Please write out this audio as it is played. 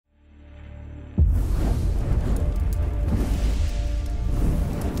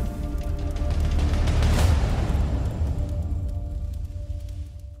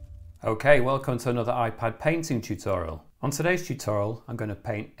Okay, welcome to another iPad painting tutorial. On today's tutorial, I'm going to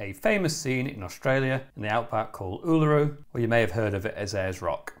paint a famous scene in Australia in the outback called Uluru, or you may have heard of it as Ayers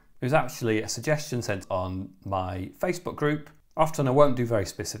Rock. It was actually a suggestion sent on my Facebook group. Often I won't do very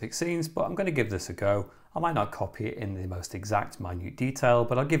specific scenes, but I'm going to give this a go. I might not copy it in the most exact minute detail,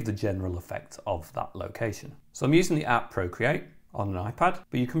 but I'll give the general effect of that location. So I'm using the app Procreate on an iPad,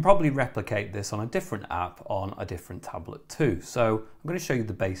 but you can probably replicate this on a different app on a different tablet too. So I'm going to show you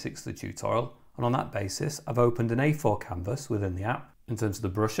the basics of the tutorial, and on that basis I've opened an A4 canvas within the app. In terms of the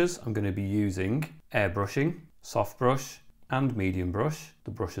brushes, I'm going to be using airbrushing, soft brush and medium brush,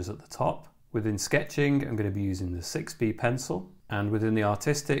 the brushes at the top. Within sketching I'm going to be using the 6B pencil, and within the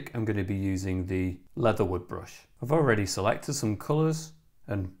artistic I'm going to be using the leatherwood brush. I've already selected some colours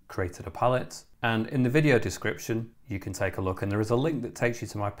and created a palette, and in the video description you can take a look, and there is a link that takes you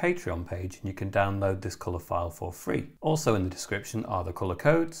to my Patreon page and you can download this colour file for free. Also in the description are the colour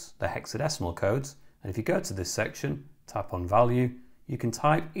codes, the hexadecimal codes, and if you go to this section, tap on value, you can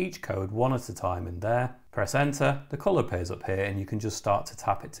type each code one at a time in there, press enter, the colour appears up here and you can just start to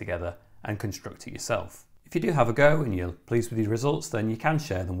tap it together and construct it yourself. If you do have a go and you're pleased with your results, then you can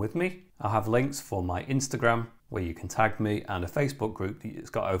share them with me. I'll have links for my Instagram where you can tag me, and a Facebook group that's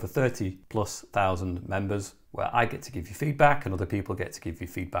got over 30,000+ members where I get to give you feedback and other people get to give you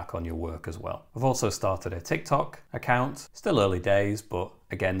feedback on your work as well. I've also started a TikTok account, still early days, but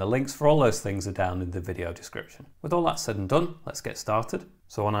again the links for all those things are down in the video description. With all that said and done, let's get started.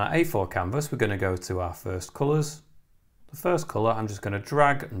 So on our A4 canvas we're going to go to our first colours. The first colour I'm just going to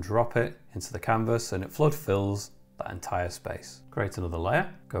drag and drop it into the canvas and it flood fills that entire space. Create another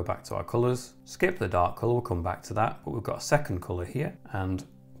layer, go back to our colours, skip the dark colour, we'll come back to that, but we've got a second colour here, and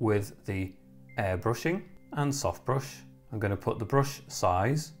with the airbrushing and soft brush I'm going to put the brush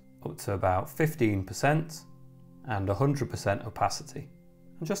size up to about 15% and 100% opacity,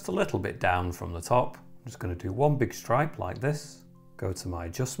 and just a little bit down from the top. I'm just going to do one big stripe like this, go to my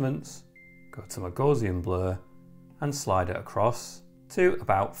adjustments, go to my Gaussian blur and slide it across to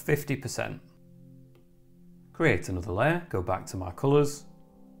about 50%. Create another layer, go back to my colours,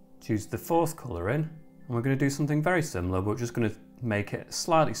 choose the fourth colour in, and we're going to do something very similar, but we're just going to make it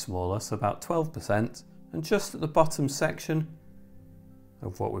slightly smaller, so about 12%, and just at the bottom section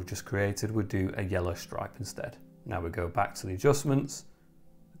of what we've just created we'll do a yellow stripe instead. Now we go back to the adjustments,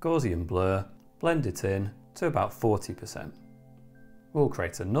 Gaussian blur, blend it in to about 40%. We'll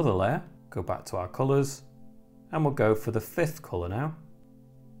create another layer, go back to our colours, and we'll go for the fifth colour now.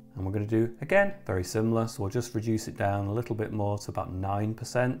 And we're going to do, again, very similar, so we'll just reduce it down a little bit more to about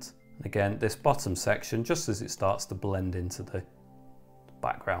 9%. And again, this bottom section, just as it starts to blend into the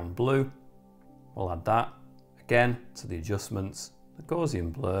background blue, we'll add that, again, to the adjustments, the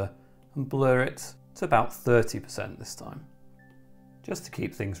Gaussian blur, and blur it to about 30% this time. Just to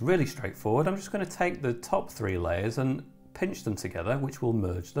keep things really straightforward, I'm just going to take the top three layers and pinch them together, which will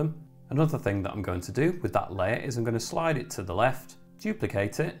merge them. Another thing that I'm going to do with that layer is I'm going to slide it to the left,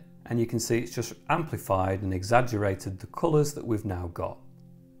 duplicate it, and you can see it's just amplified and exaggerated the colours that we've now got.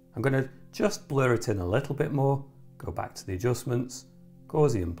 I'm going to just blur it in a little bit more, go back to the adjustments,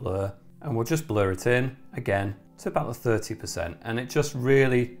 Gaussian blur, and we'll just blur it in again to about the 30%, and it just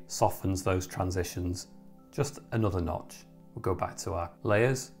really softens those transitions just another notch. We'll go back to our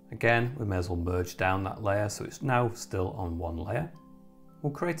layers. Again, we may as well merge down that layer so it's now still on one layer.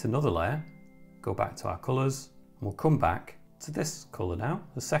 We'll create another layer, go back to our colours, and we'll come back to this colour now,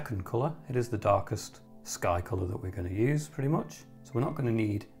 the second colour. It is the darkest sky colour that we're going to use pretty much. So we're not going to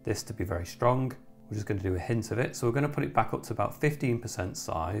need this to be very strong. We're just going to do a hint of it. So we're going to put it back up to about 15%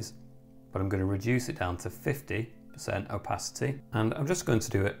 size, but I'm going to reduce it down to 50% opacity. And I'm just going to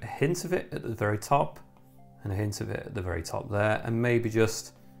do a hint of it at the very top and a hint of it at the very top there, and maybe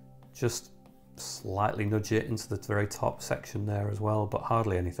just slightly nudge it into the very top section there as well, but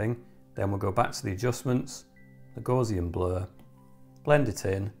hardly anything. Then we'll go back to the adjustments, the Gaussian blur, blend it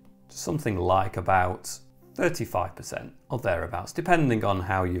in to something like about 35% or thereabouts, depending on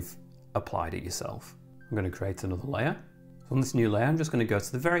how you've applied it yourself. I'm going to create another layer. So on this new layer, I'm just going to go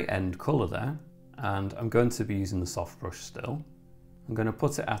to the very end colour there, and I'm going to be using the soft brush still. I'm going to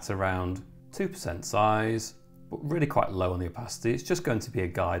put it at around 2% size, but really quite low on the opacity. It's just going to be a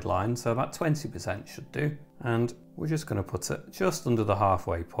guideline, so about 20% should do. And we're just going to put it just under the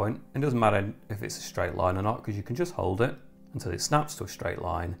halfway point. It doesn't matter if it's a straight line or not, because you can just hold it until it snaps to a straight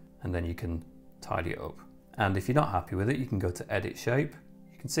line, and then you can tidy it up. And if you're not happy with it, you can go to Edit Shape.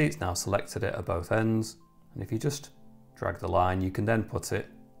 You can see it's now selected it at both ends. And if you just drag the line, you can then put it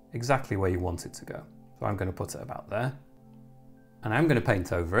exactly where you want it to go. So I'm going to put it about there. And I'm going to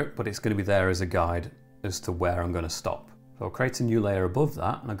paint over it, but it's going to be there as a guide as to where I'm going to stop. So I'll create a new layer above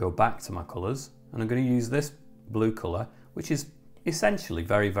that, and I'll go back to my colours, and I'm going to use this blue colour, which is essentially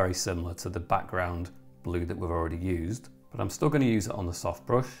very, very similar to the background blue that we've already used, but I'm still going to use it on the soft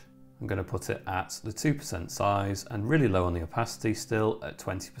brush. I'm going to put it at the 2% size and really low on the opacity, still at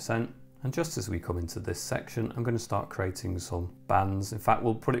 20%. And just as we come into this section, I'm going to start creating some bands. In fact,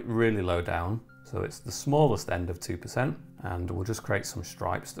 we'll put it really low down, so it's the smallest end of 2%, and we'll just create some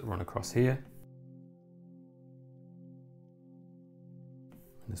stripes that run across here.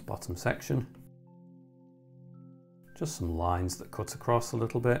 In this bottom section. Just some lines that cut across a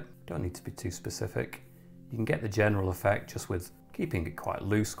little bit. Don't need to be too specific. You can get the general effect just with keeping it quite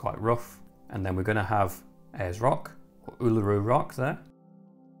loose, quite rough. And then we're going to have Ayers Rock, or Uluru Rock there.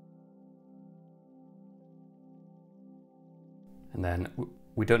 And then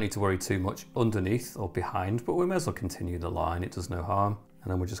we don't need to worry too much underneath or behind, but we may as well continue the line, it does no harm.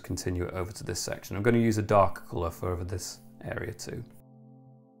 And then we'll just continue it over to this section. I'm going to use a darker colour for over this area too.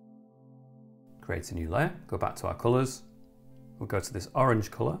 Create a new layer, go back to our colours. We'll go to this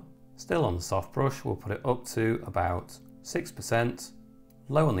orange colour, still on the soft brush, we'll put it up to about 6%,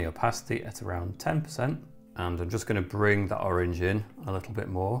 low on the opacity at around 10%. And I'm just going to bring that orange in a little bit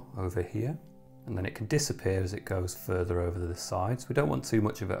more over here. And then it can disappear as it goes further over this side. So we don't want too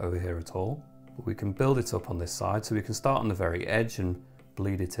much of it over here at all. But we can build it up on this side, so we can start on the very edge and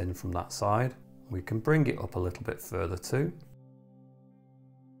bleed it in from that side. We can bring it up a little bit further too.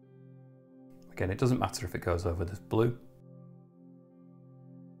 Again, it doesn't matter if it goes over this blue.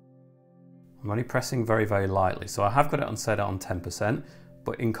 I'm only pressing very, very lightly. So I have got it set on 10%,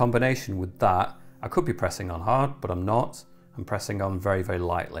 but in combination with that, I could be pressing on hard, but I'm not. I'm pressing on very, very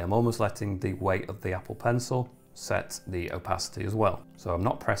lightly. I'm almost letting the weight of the Apple Pencil set the opacity as well. So I'm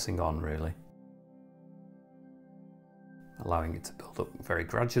not pressing on really. Allowing it to build up very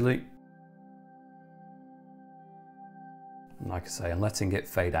gradually. And like I say, I'm letting it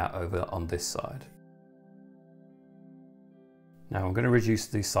fade out over on this side. Now I'm going to reduce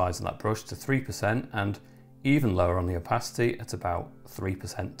the size of that brush to 3% and even lower on the opacity at about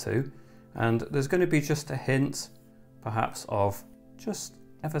 3% too. And there's going to be just a hint perhaps of just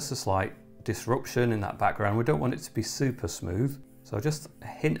ever so slight disruption in that background. We don't want it to be super smooth. So just a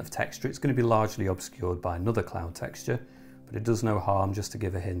hint of texture. It's going to be largely obscured by another cloud texture, but it does no harm just to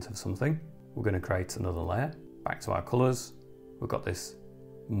give a hint of something. We're going to create another layer. Back to our colours. We've got this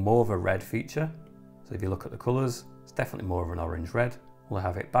more of a red feature. So if you look at the colours, it's definitely more of an orange red. We'll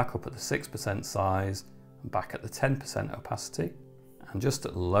have it back up at the 6% size and back at the 10% opacity. And just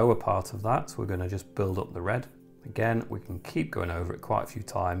at the lower part of that, we're going to just build up the red. Again, we can keep going over it quite a few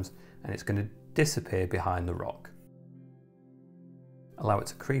times and it's going to disappear behind the rock. Allow it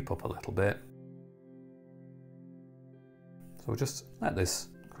to creep up a little bit. So we'll just let this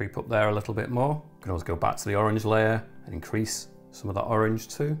creep up there a little bit more. You can always go back to the orange layer and increase some of that orange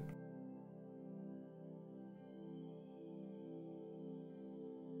too.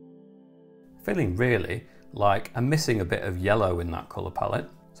 Feeling really like I'm missing a bit of yellow in that colour palette.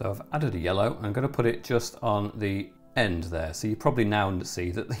 So I've added a yellow. I'm going to put it just on the end there. So you probably now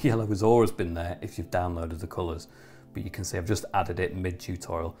see that the yellow has always been there if you've downloaded the colours. But you can see I've just added it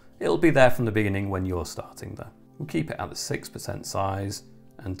mid-tutorial. It'll be there from the beginning when you're starting there. We'll keep it at the 6% size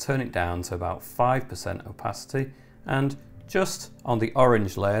and turn it down to about 5% opacity. And just on the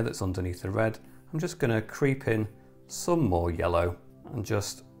orange layer that's underneath the red, I'm just going to creep in some more yellow and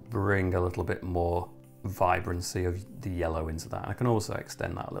just bring a little bit more vibrancy of the yellow into that. I can also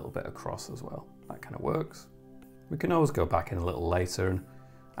extend that a little bit across as well. That kind of works. We can always go back in a little later and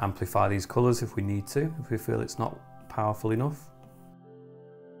amplify these colours if we need to, if we feel it's not powerful enough.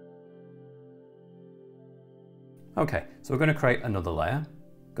 Okay, so we're going to create another layer.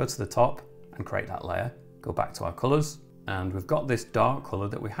 Go to the top and create that layer. Go back to our colours, and we've got this dark colour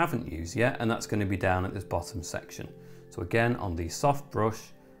that we haven't used yet, and that's going to be down at this bottom section. So again, on the soft brush,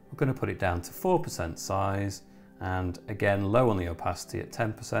 we're going to put it down to 4% size, and again, low on the opacity at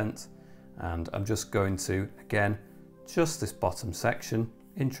 10%. And I'm just going to, again, just this bottom section,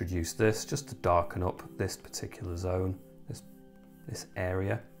 introduce this just to darken up this particular zone, this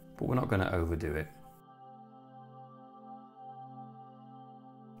area, but we're not going to overdo it.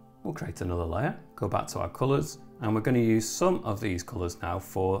 We'll create another layer, go back to our colours, and we're going to use some of these colours now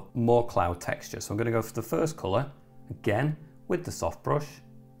for more cloud texture. So I'm going to go for the first colour, again, with the soft brush,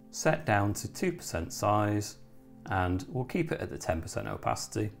 set down to 2% size, and we'll keep it at the 10%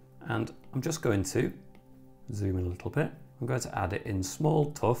 opacity. And I'm just going to zoom in a little bit. I'm going to add it in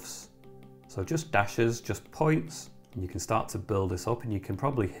small tufts, so just dashes, just points, and you can start to build this up, and you can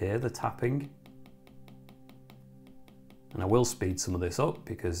probably hear the tapping. And I will speed some of this up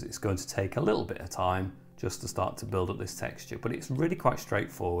because it's going to take a little bit of time just to start to build up this texture. But it's really quite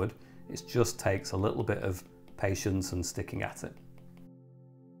straightforward. It just takes a little bit of patience and sticking at it.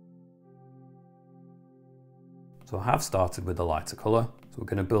 So I have started with the lighter colour. So we're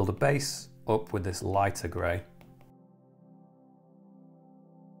going to build a base up with this lighter grey.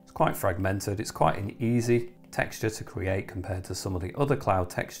 It's quite fragmented. It's quite an easy texture to create compared to some of the other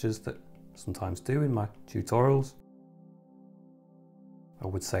cloud textures that I sometimes do in my tutorials. I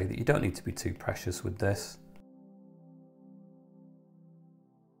would say that you don't need to be too precious with this.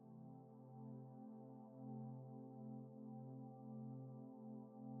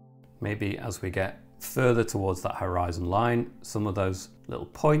 Maybe as we get further towards that horizon line, some of those little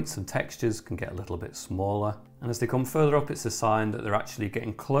points and textures can get a little bit smaller. And as they come further up, it's a sign that they're actually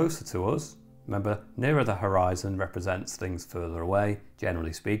getting closer to us. Remember, nearer the horizon represents things further away,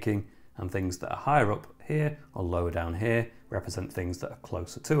 generally speaking, and things that are higher up here or lower down here represent things that are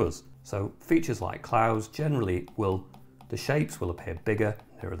closer to us. So features like clouds generally the shapes will appear bigger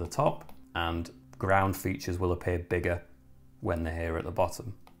nearer the top, and ground features will appear bigger when they're here at the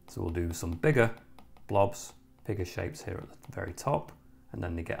bottom. So we'll do some bigger blobs, bigger shapes here at the very top, and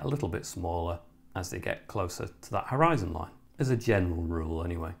then they get a little bit smaller as they get closer to that horizon line, as a general rule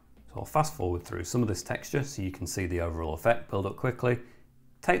anyway. So I'll fast forward through some of this texture so you can see the overall effect build up quickly.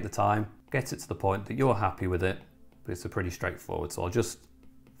 Take the time, get it to the point that you're happy with it, but it's pretty straightforward. So I'll just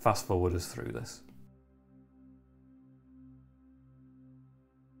fast forward us through this.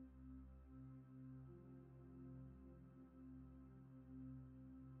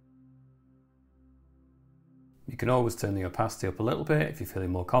 You can always turn the opacity up a little bit if you're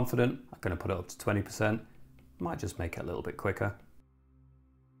feeling more confident. I'm going to put it up to 20%. Might just make it a little bit quicker.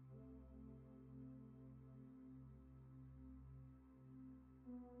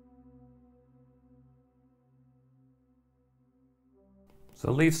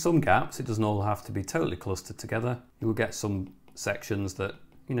 So leave some gaps. It doesn't all have to be totally clustered together. You will get some sections that,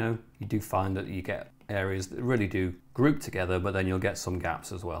 you do find that you get areas that really do group together, but then you'll get some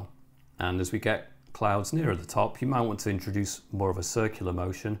gaps as well. And as we get clouds nearer the top, you might want to introduce more of a circular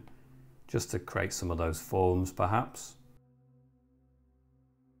motion just to create some of those forms perhaps.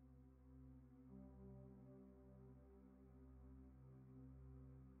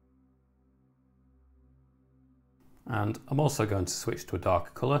 And I'm also going to switch to a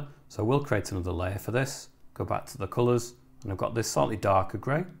darker colour, so we'll create another layer for this, go back to the colours, and I've got this slightly darker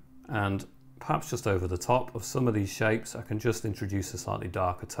grey, and perhaps just over the top of some of these shapes I can just introduce a slightly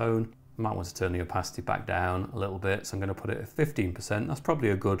darker tone. I might want to turn the opacity back down a little bit, so I'm going to put it at 15%. That's probably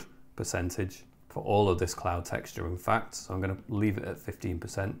a good percentage for all of this cloud texture, in fact, so I'm going to leave it at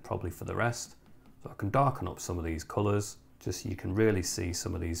 15% probably for the rest. So I can darken up some of these colours just so you can really see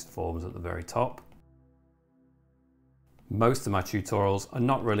some of these forms at the very top. Most of my tutorials are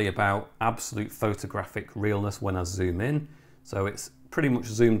not really about absolute photographic realness when I zoom in, so it's pretty much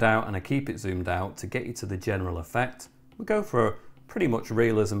zoomed out, and I keep it zoomed out to get you to the general effect. We go for pretty much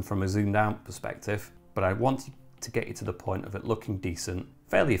realism from a zoomed out perspective, but I want to get you to the point of it looking decent,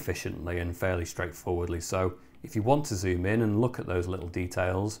 fairly efficiently and fairly straightforwardly. So if you want to zoom in and look at those little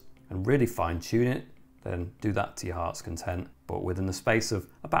details and really fine tune it, then do that to your heart's content. But within the space of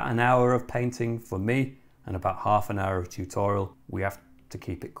about an hour of painting for me and about half an hour of tutorial, we have to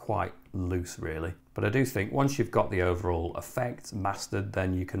keep it quite loose really. But I do think once you've got the overall effect mastered,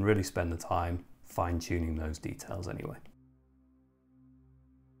 then you can really spend the time fine tuning those details anyway.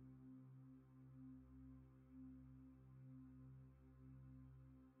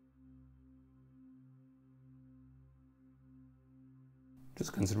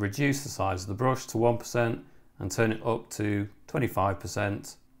 Just going to reduce the size of the brush to 1% and turn it up to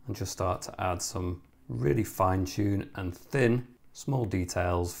 25% and just start to add some really fine tune and thin small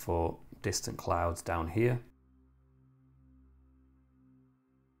details for distant clouds down here.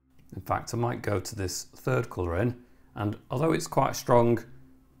 In fact, I might go to this third colour in, and although it's quite a strong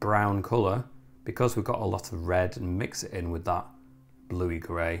brown colour, because we've got a lot of red, and mix it in with that bluey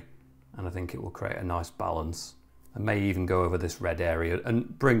grey, and I think it will create a nice balance. I may even go over this red area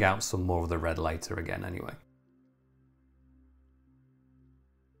and bring out some more of the red later again anyway.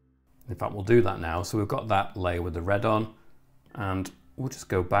 In fact, we'll do that now. So we've got that layer with the red on, and we'll just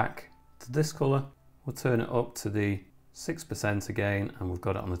go back to this colour. We'll turn it up to the 6% again, and we've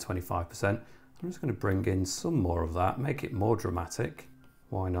got it on the 25%. I'm just going to bring in some more of that, make it more dramatic.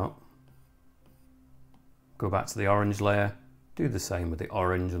 Why not? Go back to the orange layer, do the same with the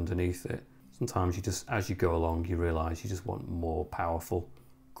orange underneath it. Sometimes you just, as you go along, you realise you just want more powerful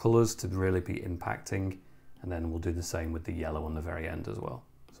colours to really be impacting, and then we'll do the same with the yellow on the very end as well.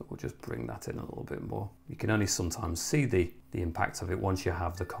 So we'll just bring that in a little bit more. You can only sometimes see the impact of it once you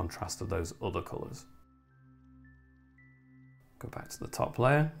have the contrast of those other colours. Go back to the top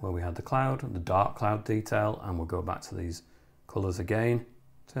layer where we had the cloud and the dark cloud detail, and we'll go back to these colours again,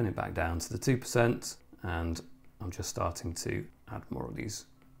 turn it back down to the 2%, and I'm just starting to add more of these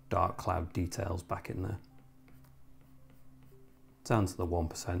dark cloud details back in there. Down to the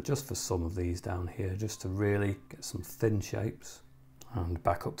 1% just for some of these down here, just to really get some thin shapes, and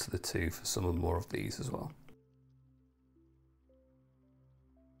back up to the 2 for some of more of these as well.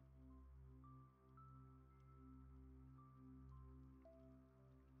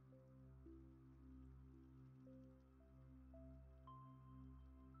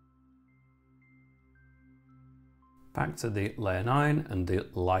 Back to the layer 9 and the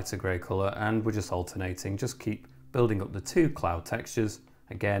lighter grey colour, and we're just alternating, just keep building up the 2 cloud textures.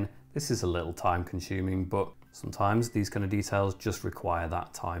 Again, this is a little time consuming, but sometimes these kind of details just require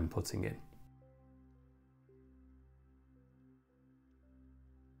that time putting in.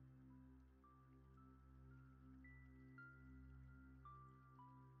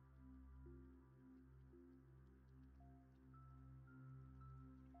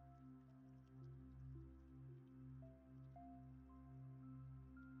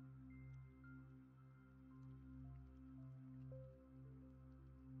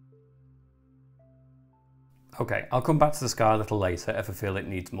 Okay, I'll come back to the sky a little later if I feel it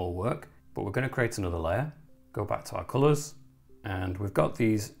needs more work, but we're going to create another layer, go back to our colours, and we've got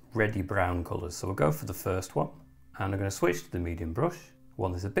these reddy brown colours, so we'll go for the first one, and I'm going to switch to the medium brush,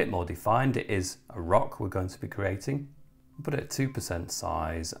 one that's a bit more defined. It is a rock we're going to be creating. We'll put it at 2%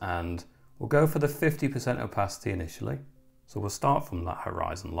 size, and we'll go for the 50% opacity initially. So we'll start from that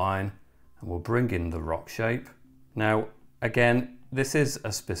horizon line, and we'll bring in the rock shape. Now, again, this is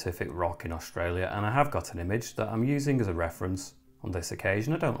a specific rock in Australia, and I have got an image that I'm using as a reference on this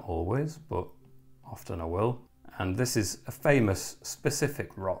occasion. I don't always, but often I will. And this is a famous specific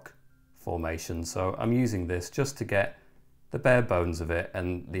rock formation, so I'm using this just to get the bare bones of it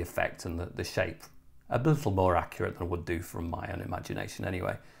and the effect and the shape a little more accurate than I would do from my own imagination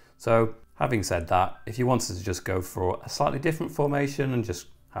anyway. So having said that, if you wanted to just go for a slightly different formation and just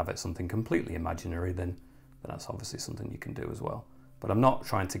have it something completely imaginary, then that's obviously something you can do as well. But I'm not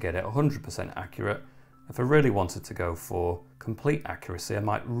trying to get it 100% accurate. If I really wanted to go for complete accuracy, I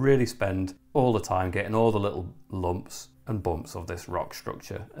might really spend all the time getting all the little lumps and bumps of this rock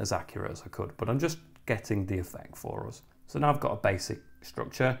structure as accurate as I could, but I'm just getting the effect for us. So now I've got a basic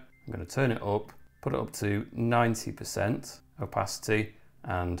structure. I'm going to turn it up, put it up to 90% opacity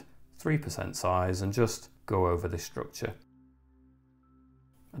and 3% size, and just go over this structure.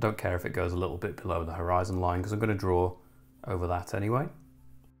 I don't care if it goes a little bit below the horizon line because I'm going to draw over that anyway.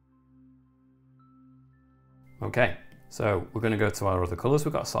 Okay, so we're going to go to our other colours.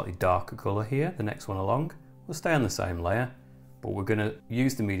 We've got a slightly darker colour here, the next one along. We'll stay on the same layer, but we're going to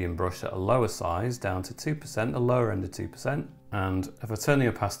use the medium brush at a lower size, down to 2%, the lower end of 2%. And if I turn the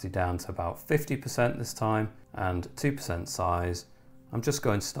opacity down to about 50% this time and 2% size, I'm just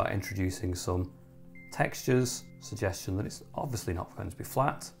going to start introducing some textures, suggestion that it's obviously not going to be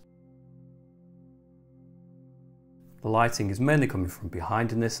flat. The lighting is mainly coming from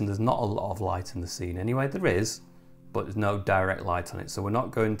behind in this, and there's not a lot of light in the scene anyway. There is, but there's no direct light on it, so we're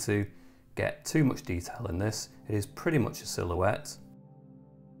not going to get too much detail in this. It is pretty much a silhouette,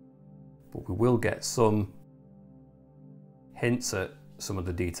 but we will get some hints at some of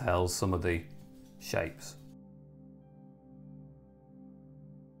the details, some of the shapes.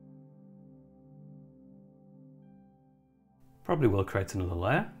 Probably will create another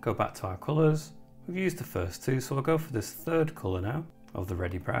layer, go back to our colours. We've used the first two, so I'll go for this third colour now of the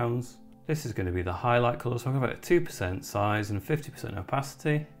reddy browns. This is going to be the highlight colour, so I'm going to go at 2% size and 50%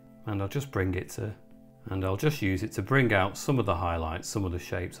 opacity, and I'll just bring it to, and I'll just use it to bring out some of the highlights, some of the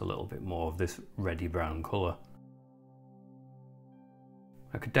shapes a little bit more of this reddy brown colour.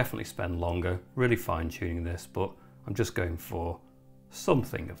 I could definitely spend longer really fine tuning this, but I'm just going for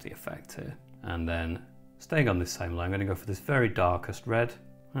something of the effect here. And then staying on this same line, I'm going to go for this very darkest red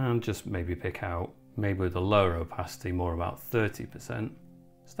and just maybe pick out, maybe with a lower opacity, more about 30%.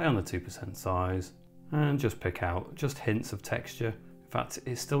 Stay on the 2% size and just pick out just hints of texture. In fact,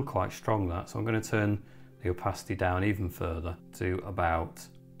 it's still quite strong, that, so I'm going to turn the opacity down even further to about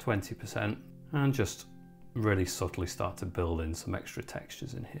 20% and just really subtly start to build in some extra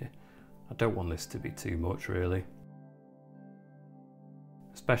textures in here. I don't want this to be too much really,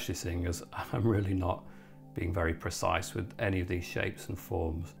 especially seeing as I'm really not being very precise with any of these shapes and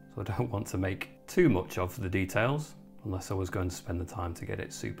forms, so I don't want to make too much of the details unless I was going to spend the time to get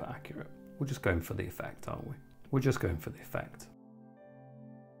it super accurate. We're just going for the effect, aren't we? We're just going for the effect.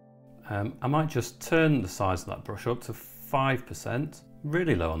 I might just turn the size of that brush up to 5%,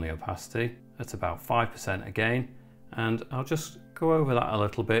 really low on the opacity, at about 5% again, And I'll just go over that a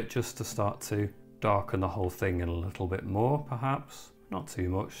little bit just to start to darken the whole thing in a little bit more, perhaps. Not too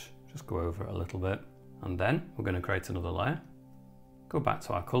much, just go over it a little bit. And then we're going to create another layer. Go back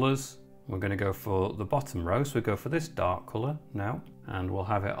to our colours. We're going to go for the bottom row, so we go for this dark colour now, and we'll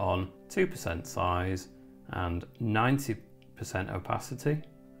have it on 2% size and 90% opacity.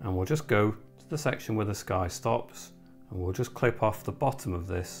 And we'll just go to the section where the sky stops, and we'll just clip off the bottom of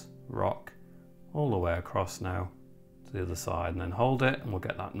this rock all the way across now to the other side, and then hold it, and we'll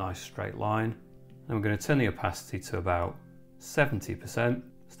get that nice straight line. Then we're going to turn the opacity to about 70%,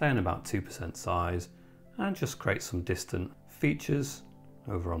 stay in about 2% size, and just create some distant features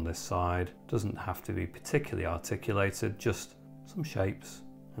over on this side. Doesn't have to be particularly articulated, just some shapes,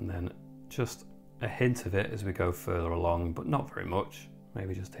 and then just a hint of it as we go further along, but not very much.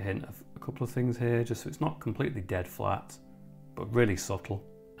 Maybe just a hint of a couple of things here, just so it's not completely dead flat, but really subtle.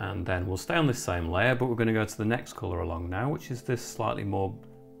 And then we'll stay on this same layer, but we're going to go to the next colour along now, which is this slightly more,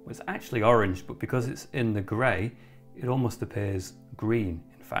 well, it's actually orange, but because it's in the grey, it almost appears green,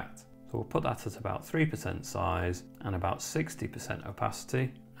 in fact. So we'll put that at about 3% size and about 60%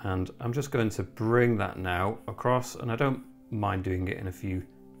 opacity. And I'm just going to bring that now across, and I don't mind doing it in a few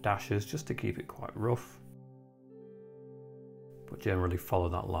dashes just to keep it quite rough. But generally follow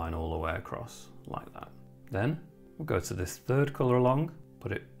that line all the way across, like that. Then we'll go to this third colour along,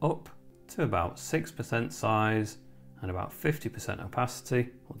 put it up to about 6% size and about 50% opacity,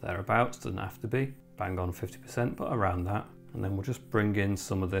 or thereabouts, doesn't have to be bang on 50%, but around that. And then we'll just bring in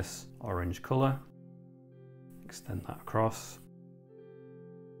some of this orange colour, extend that across.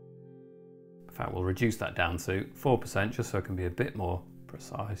 In fact, we'll reduce that down to 4% just so it can be a bit more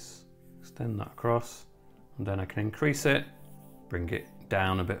precise. Extend that across, and then I can increase it, bring it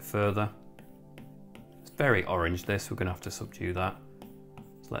down a bit further. It's very orange this, we're going to have to subdue that.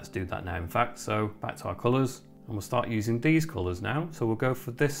 So let's do that now in fact. So back to our colours, and we'll start using these colours now. So we'll go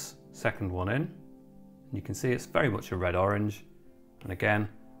for this second one in. You can see it's very much a red-orange, and again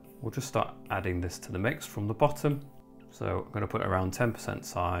we'll just start adding this to the mix from the bottom. So I'm going to put it around 10%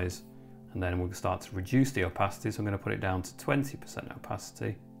 size, and then we'll start to reduce the opacity, so I'm going to put it down to 20%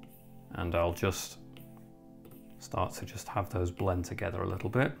 opacity, and I'll just start to just have those blend together a little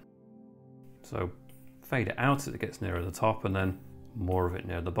bit. So fade it out as it gets nearer the top, and then more of it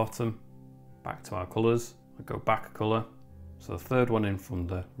near the bottom. Back to our colours, I'll go back a colour, so the third one in from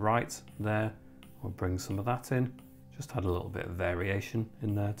the right there. We'll bring some of that in, just add a little bit of variation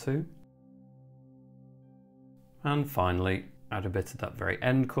in there too. And finally, add a bit of that very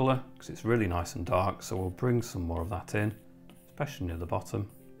end colour, because it's really nice and dark, so we'll bring some more of that in, especially near the bottom.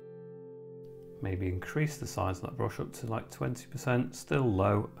 Maybe increase the size of that brush up to like 20%, still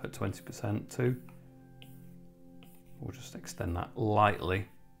low at 20% too. We'll just extend that lightly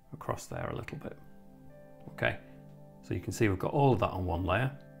across there a little bit. Okay, so you can see we've got all of that on one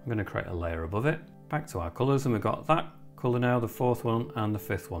layer. I'm going to create a layer above it. Back to our colours, and we've got that colour now, the fourth one and the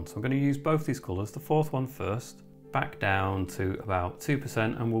fifth one. So I'm going to use both these colours, the fourth one first, back down to about 2%,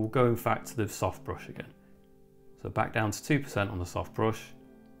 and we'll go in fact to the soft brush again. So back down to 2% on the soft brush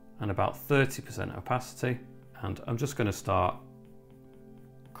and about 30% opacity. And I'm just going to start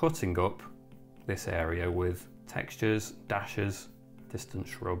cutting up this area with textures, dashes, distant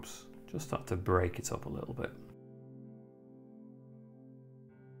shrubs. Just start to break it up a little bit.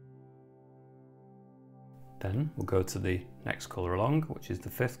 Then we'll go to the next colour along, which is the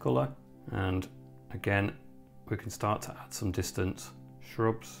fifth colour, and again we can start to add some distant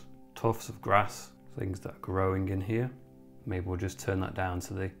shrubs, tufts of grass, things that are growing in here. Maybe we'll just turn that down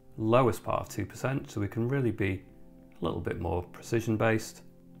to the lowest part of 2% so we can really be a little bit more precision based.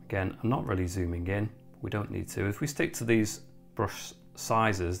 Again, I'm not really zooming in, we don't need to. If we stick to these brush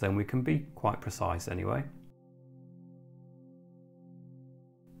sizes, then we can be quite precise anyway.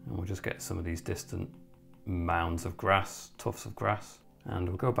 And we'll just get some of these distant mounds of grass, tufts of grass, and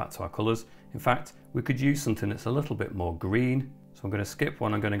we'll go back to our colours. In fact, we could use something that's a little bit more green, so I'm going to skip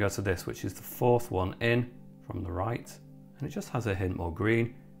one. I'm going to go to this, which is the fourth one in from the right, and it just has a hint more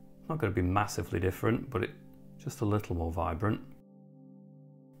green. It's not going to be massively different, but it's just a little more vibrant.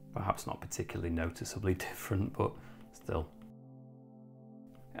 Perhaps not particularly noticeably different, but still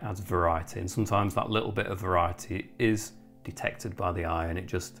it adds variety, and sometimes that little bit of variety is detected by the eye, and it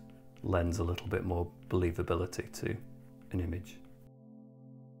just lends a little bit more believability to an image.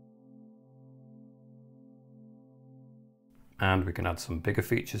 And we can add some bigger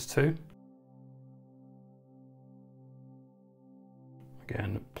features too.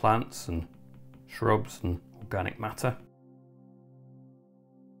 Again, plants and shrubs and organic matter.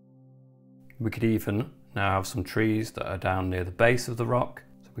 We could even now have some trees that are down near the base of the rock,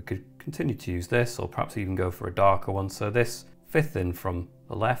 so So we could continue to use this, or perhaps even go for a darker one. So this fifth in from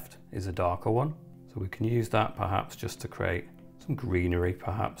the left is a darker one. So we can use that perhaps just to create some greenery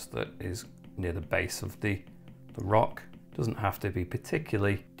perhaps that is near the base of the rock. It doesn't have to be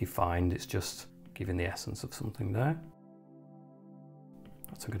particularly defined, it's just giving the essence of something there.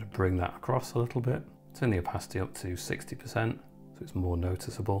 So I'm going to bring that across a little bit. Turn the opacity up to 60% so it's more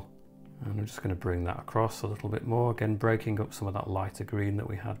noticeable. And I'm just going to bring that across a little bit more, again breaking up some of that lighter green that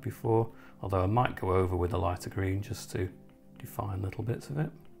we had before, although I might go over with the lighter green just to define little bits of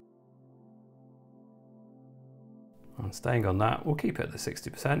it. And staying on that, we'll keep it at the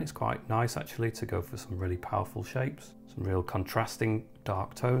 60%. It's quite nice actually to go for some really powerful shapes, some real contrasting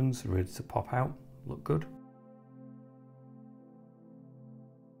dark tones, really to pop out, look good.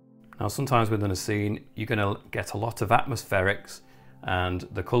 Now sometimes within a scene, you're going to get a lot of atmospherics and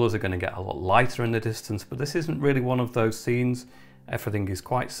the colours are going to get a lot lighter in the distance, but this isn't really one of those scenes. Everything is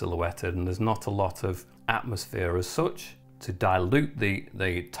quite silhouetted and there's not a lot of atmosphere as such to dilute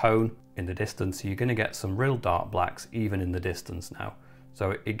the tone in the distance. So you're going to get some real dark blacks even in the distance now.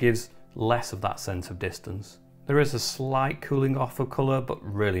 So it gives less of that sense of distance. There is a slight cooling off of colour, but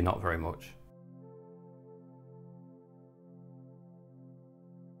really not very much.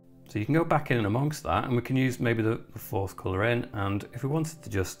 So you can go back in amongst that and we can use maybe the fourth colour in, and if we wanted to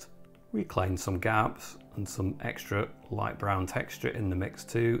just reclaim some gaps and some extra light brown texture in the mix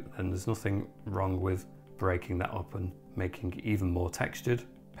too, then there's nothing wrong with breaking that up and making it even more textured,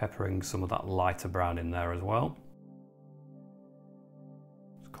 peppering some of that lighter brown in there as well.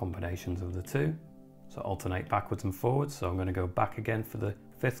 Just combinations of the two, so alternate backwards and forwards. So I'm going to go back again for the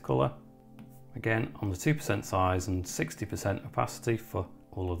fifth colour, again on the 2% size and 60% opacity for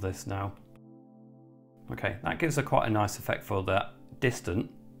all of this now. Okay, that gives quite a nice effect for the distant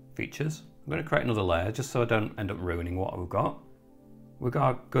features. I'm going to create another layer just so I don't end up ruining what we've got. We're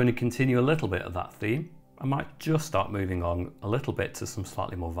going to continue a little bit of that theme. I might just start moving on a little bit to some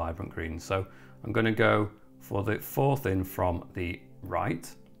slightly more vibrant greens. So I'm going to go for the fourth in from the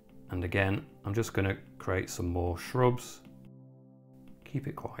right. And again, I'm just going to create some more shrubs. Keep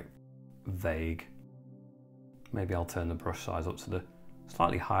it quite vague. Maybe I'll turn the brush size up to the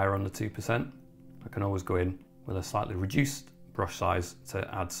slightly higher on the 2%. I can always go in with a slightly reduced brush size to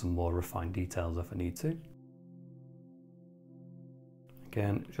add some more refined details if I need to.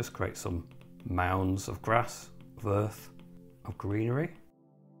 Again, just create some mounds of grass, of earth, of greenery.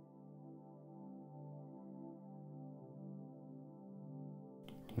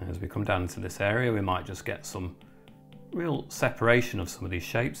 And as we come down into this area, we might just get some real separation of some of these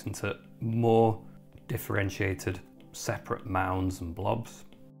shapes into more differentiated, separate mounds and blobs.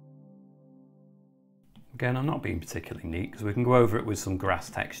 Again, I'm not being particularly neat because we can go over it with some grass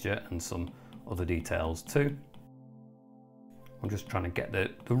texture and some other details too. I'm just trying to get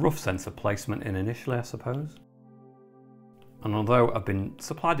the rough sense of placement in initially, I suppose. And although I've been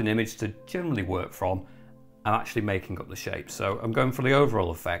supplied an image to generally work from, I'm actually making up the shape. So I'm going for the overall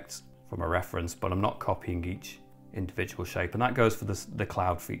effect from a reference, but I'm not copying each individual shape. And that goes for the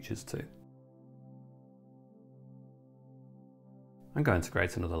cloud features too. I'm going to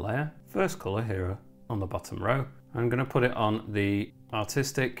create another layer. First colour here on the bottom row. I'm going to put it on the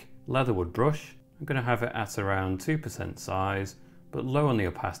artistic leatherwood brush. I'm going to have it at around 2% size, but low on the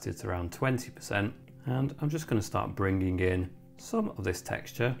opacity at around 20%. And I'm just going to start bringing in some of this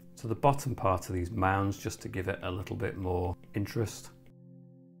texture to the bottom part of these mounds just to give it a little bit more interest.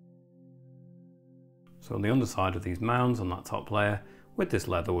 So on the underside of these mounds on that top layer, with this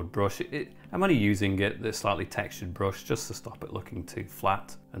leatherwood brush, I'm only using this slightly textured brush just to stop it looking too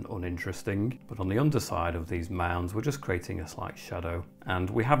flat and uninteresting. But on the underside of these mounds, we're just creating a slight shadow. And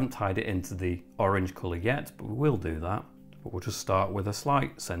we haven't tied it into the orange colour yet, but we will do that. But we'll just start with a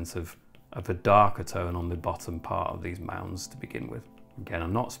slight sense of a darker tone on the bottom part of these mounds to begin with. Again,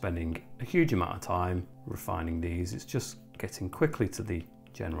 I'm not spending a huge amount of time refining these, it's just getting quickly to the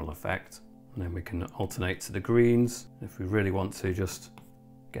general effect. And then we can alternate to the greens. If we really want to just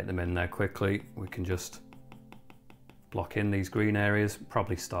get them in there quickly, we can just block in these green areas,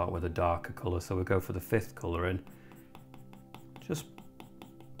 probably start with a darker colour. So we'll go for the fifth colour in. Just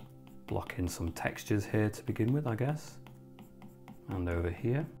block in some textures here to begin with, I guess. And over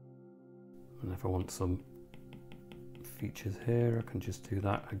here. And if I want some features here, I can just do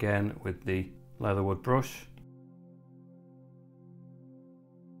that again with the leatherwood brush.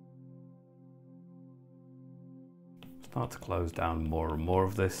 Start to close down more and more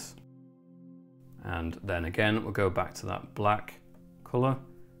of this. And then again, we'll go back to that black colour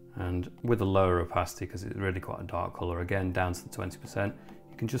and with a lower opacity because it's really quite a dark colour, again down to the 20%.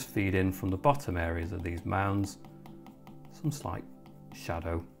 You can just feed in from the bottom areas of these mounds some slight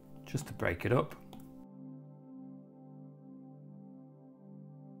shadow just to break it up.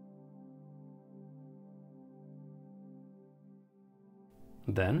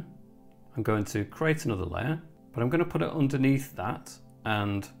 Then I'm going to create another layer, but I'm going to put it underneath that,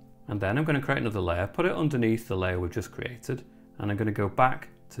 and then I'm going to create another layer, put it underneath the layer we've just created, and I'm going to go back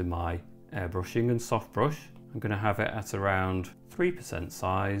to my airbrushing and soft brush. I'm going to have it at around 3%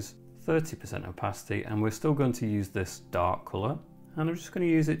 size, 30% opacity, and we're still going to use this dark colour, and I'm just going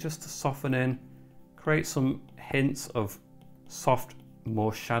to use it just to soften in, create some hints of soft,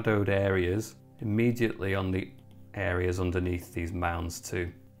 more shadowed areas immediately on the areas underneath these mounds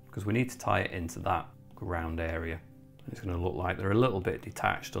too, because we need to tie it into that ground area. It's going to look like they're a little bit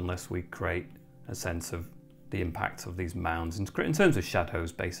detached unless we create a sense of the impact of these mounds in terms of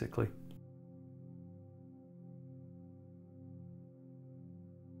shadows basically.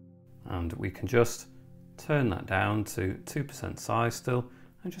 And we can just turn that down to 2% size still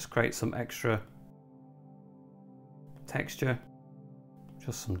and just create some extra texture,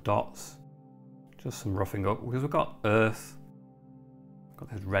 just some dots, just some roughing up, because we've got earth, got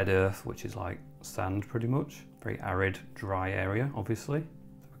this red earth which is like sand pretty much, very arid dry area obviously,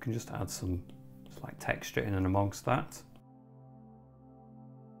 so we can just add some slight texture in and amongst that.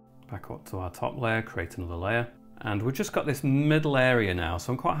 Back up to our top layer, create another layer, and we've just got this middle area now,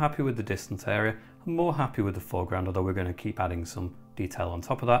 so I'm quite happy with the distance area. I'm more happy with the foreground, although we're going to keep adding some detail on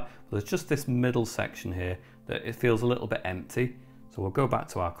top of that. But there's just this middle section here that it feels a little bit empty, so we'll go back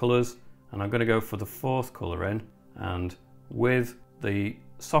to our colours, and I'm going to go for the fourth colour in, and with the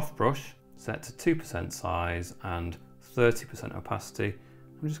soft brush set to 2% size and 30% opacity,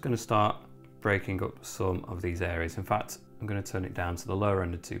 I'm just going to start breaking up some of these areas. In fact, I'm going to turn it down to the lower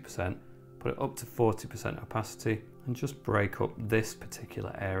end of 2%, put it up to 40% opacity, and just break up this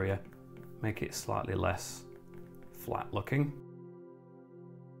particular area, make it slightly less flat looking.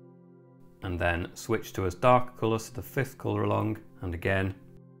 And then switch to a darker colour, so the fifth colour along, and again,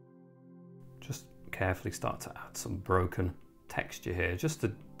 just carefully start to add some broken texture here, just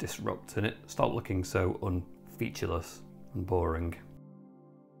to disrupt and it stop looking so unfeatureless and boring.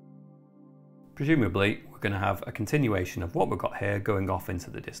 Presumably, we're going to have a continuation of what we've got here going off into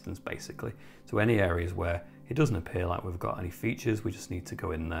the distance basically. So any areas where it doesn't appear like we've got any features, we just need to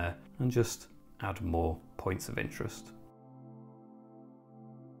go in there and just add more points of interest.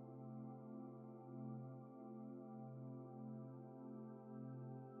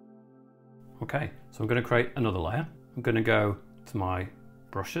 Okay, so I'm going to create another layer. I'm going to go to my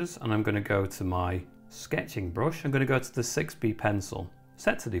brushes and I'm going to go to my sketching brush. I'm going to go to the 6B pencil.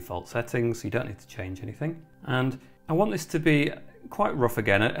 Set to default settings, so you don't need to change anything. And I want this to be quite rough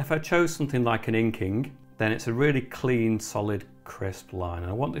again. If I chose something like an inking, then it's a really clean, solid, crisp line. And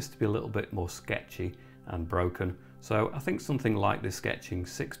I want this to be a little bit more sketchy and broken. So I think something like this sketching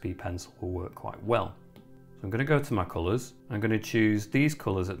 6B pencil will work quite well. So I'm going to go to my colours. I'm going to choose these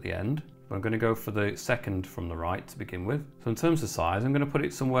colours at the end. But I'm going to go for the second from the right to begin with. So in terms of size, I'm going to put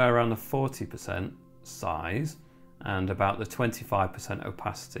it somewhere around the 40% size and about the 25%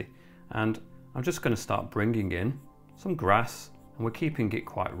 opacity. And I'm just going to start bringing in some grass, and we're keeping it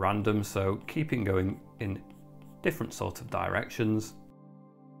quite random, so keeping going in different sort of directions.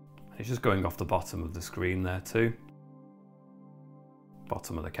 It's just going off the bottom of the screen there too,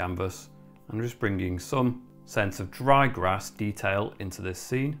 bottom of the canvas. I'm just bringing some sense of dry grass detail into this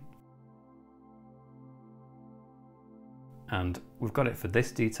scene. And we've got it for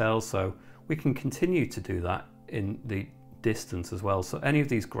this detail, so we can continue to do that in the distance as well. So any of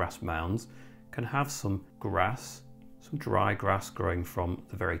these grass mounds can have some grass, some dry grass growing from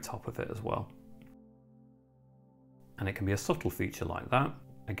the very top of it as well. And it can be a subtle feature like that.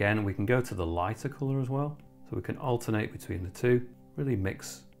 Again, we can go to the lighter colour as well. So we can alternate between the two, really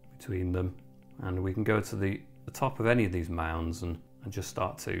mix between them. And we can go to the top of any of these mounds and just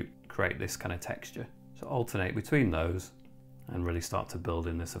start to create this kind of texture. So alternate between those and really start to build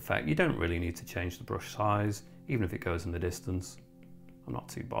in this effect. You don't really need to change the brush size, even if it goes in the distance. I'm not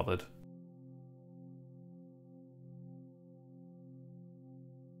too bothered.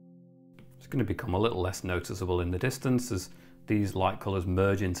 It's going to become a little less noticeable in the distance as these light colours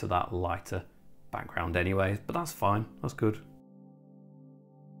merge into that lighter background anyway, but that's fine, that's good.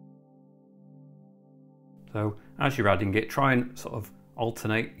 So as you're adding it, try and sort of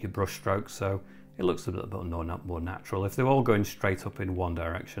alternate your brush strokes so it looks a little bit more natural. If they're all going straight up in one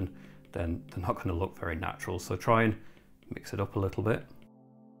direction, then they're not going to look very natural. So try and mix it up a little bit.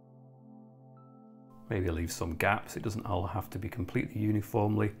 Maybe leave some gaps. It doesn't all have to be completely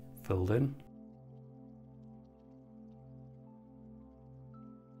uniformly filled in.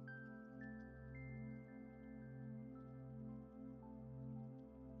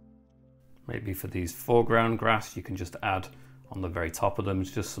 Maybe for these foreground grass, you can just add on the very top of them,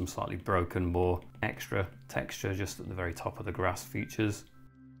 it's just some slightly broken, more extra texture just at the very top of the grass features.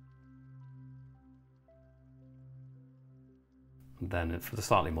 And then for the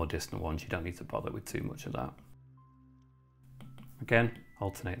slightly more distant ones, you don't need to bother with too much of that. Again,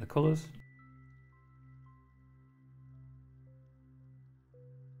 alternate the colours.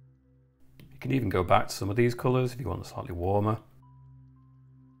 You can even go back to some of these colours if you want them slightly warmer.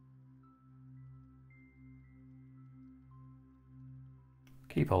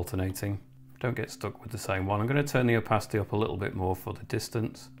 Keep alternating, don't get stuck with the same one. I'm going to turn the opacity up a little bit more for the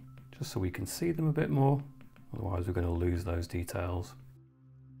distance, just so we can see them a bit more, otherwise we're going to lose those details.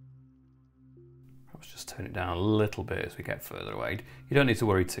 Perhaps just turn it down a little bit as we get further away. You don't need to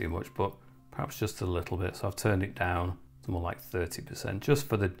worry too much, but perhaps just a little bit. So I've turned it down to more like 30%, just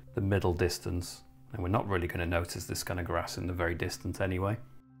for the middle distance. And we're not really going to notice this kind of grass in the very distance anyway.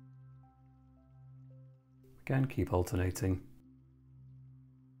 Again, keep alternating.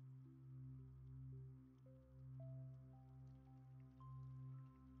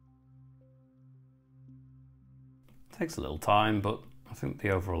 Takes a little time, but I think the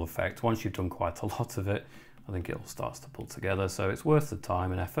overall effect, once you've done quite a lot of it, I think it all starts to pull together, so it's worth the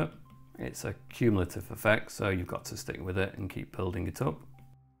time and effort. It's a cumulative effect, so you've got to stick with it and keep building it up.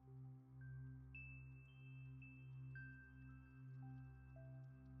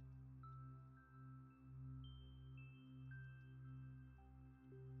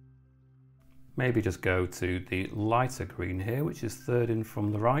 Maybe just go to the lighter green here, which is third in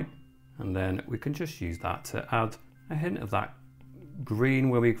from the right, and then we can just use that to add a hint of that green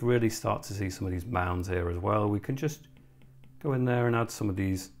where we really start to see some of these mounds here as well. We can just go in there and add some of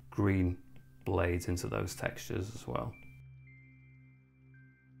these green blades into those textures as well.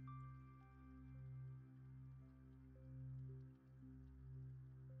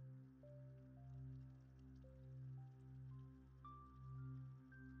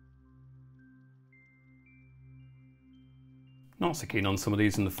 Not so keen on some of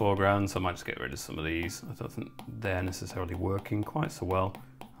these in the foreground, so I might just get rid of some of these. I don't think they're necessarily working quite so well.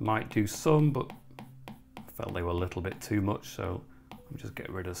 I might do some, but I felt they were a little bit too much, so I'll just get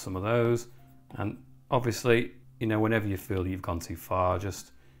rid of some of those. And obviously, you know, whenever you feel you've gone too far,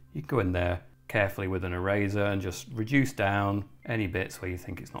 just you can go in there carefully with an eraser and just reduce down any bits where you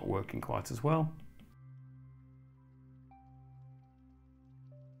think it's not working quite as well.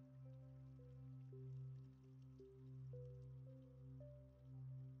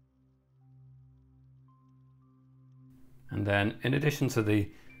 And then in addition to the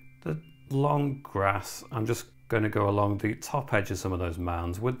long grass, I'm just going to go along the top edge of some of those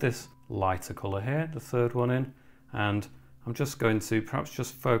mounds with this lighter colour here, the third one in, and I'm just going to perhaps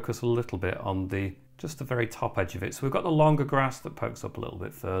just focus a little bit on just the very top edge of it. So we've got the longer grass that pokes up a little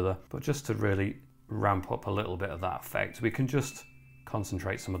bit further, but just to really ramp up a little bit of that effect, we can just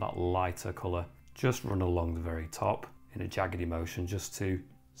concentrate some of that lighter colour, just run along the very top in a jaggedy motion just to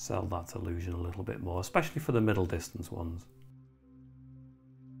sell that illusion a little bit more, especially for the middle distance ones.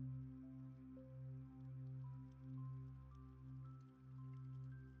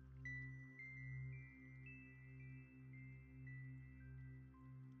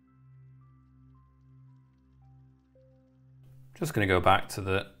 Just going to go back to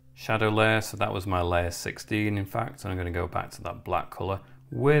the shadow layer, so that was my layer 16 in fact, and I'm going to go back to that black colour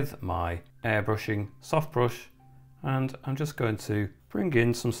with my airbrushing soft brush, and I'm just going to bring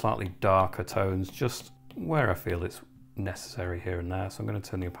in some slightly darker tones just where I feel it's necessary here and there. So I'm going to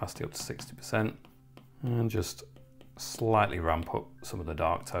turn the opacity up to 60% and just slightly ramp up some of the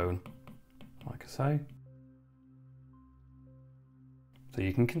dark tone, like I say. So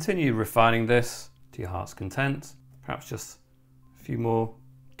you can continue refining this to your heart's content, perhaps just a few more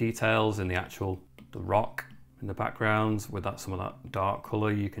details in the rock in the backgrounds with some of that dark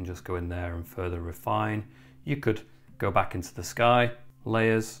colour. You can just go in there and further refine. You could go back into the sky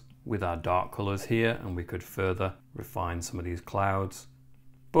layers with our dark colours here, and we could further refine some of these clouds,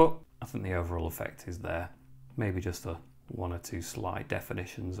 but I think the overall effect is there. Maybe just one or two slight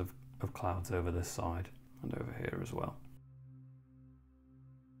definitions of clouds over this side and over here as well.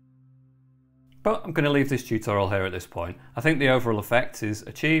 But I'm going to leave this tutorial here at this point. I think the overall effect is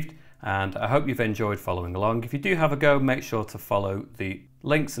achieved, and I hope you've enjoyed following along. If you do have a go, make sure to follow the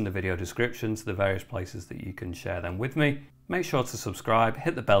links in the video description to the various places that you can share them with me. Make sure to subscribe,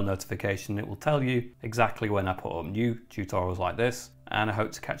 hit the bell notification, it will tell you exactly when I put up new tutorials like this, and I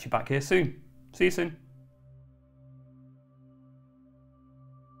hope to catch you back here soon. See you soon.